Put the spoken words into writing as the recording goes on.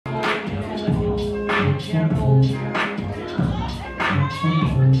Jerryl.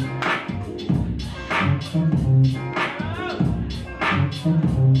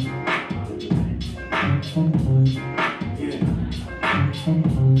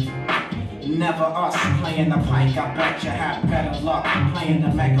 Never us playing the pike, I bet you have better luck playing the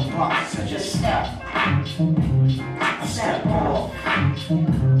mega buck. So just step off.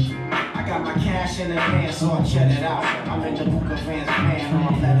 I got my cash in advance, so I'll check it out. I'm in the book of Vans pan,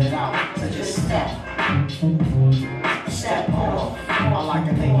 I'll let it out. So just step off. I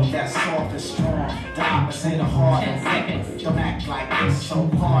like a lady that's soft and strong, the opposite of hard. 10 seconds. Don't act like it's so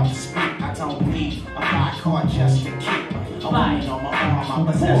hard to speak. I don't need a black card just to keep a woman on my arm.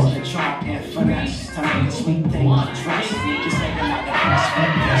 I possess the charm and finesse to make a sweet thing undress. This ain't not the best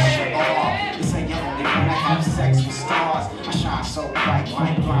friend, yes you are. This ain't your only wanna have sex with stars. I shine so bright,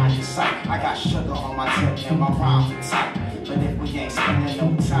 like blind to sight. I got sugar on my tip and my rhymes are tight. But if we ain't spending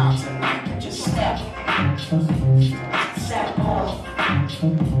no time tonight, then just step off.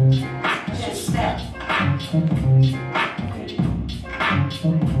 Just step.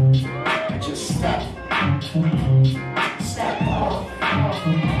 Just step. Step off.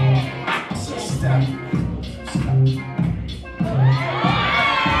 Just step.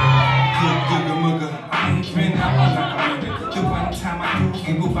 I ain't been out like a nigga. The one time I do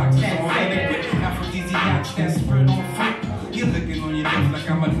and go back to the old aphrodisiacs that spread on foot. You're looking on your lips like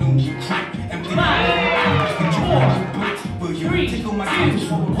I'm a new recruit. Empty but you tickle my hands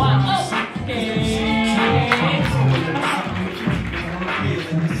for a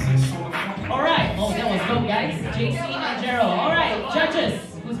Alright, oh that was good guys. Jacy and Jerryl. Alright, judges,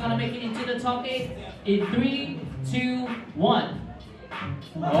 who's gonna make it into the top 8 in 3, 2, 1.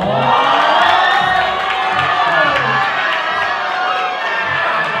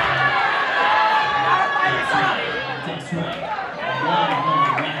 That's right. One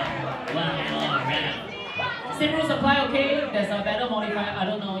more round. Same rules apply, okay? There's a better modifier. I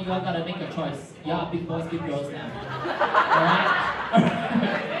don't know, you all gotta make a choice. You are big boys, big girls now. Alright?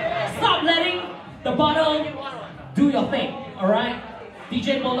 Stop letting the bottle do your thing. Alright?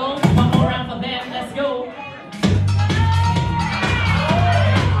 DJ Bolo, one more round for them. Let's go.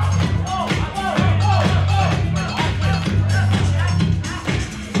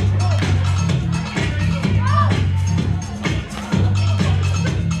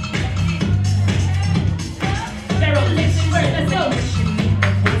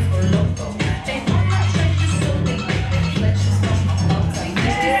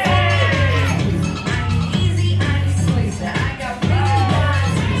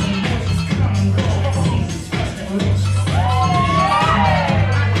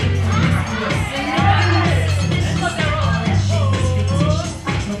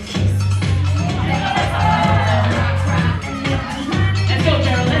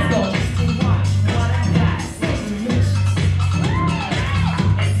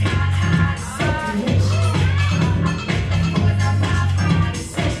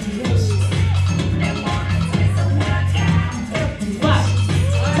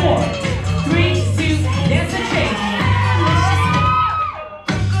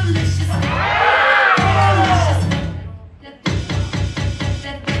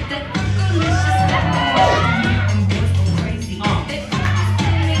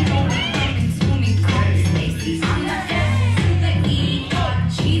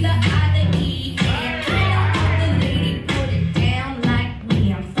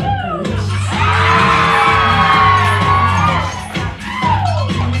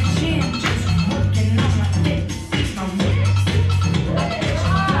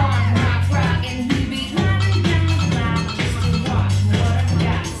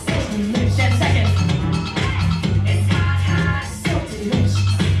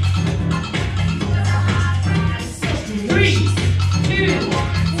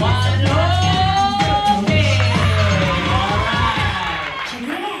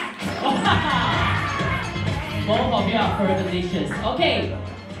 Okay,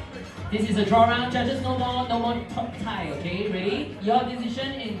 this is a draw round. Judges, no more top tie. Okay, ready? Your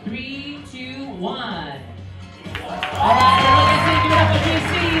decision in 3, 2, 1. All right.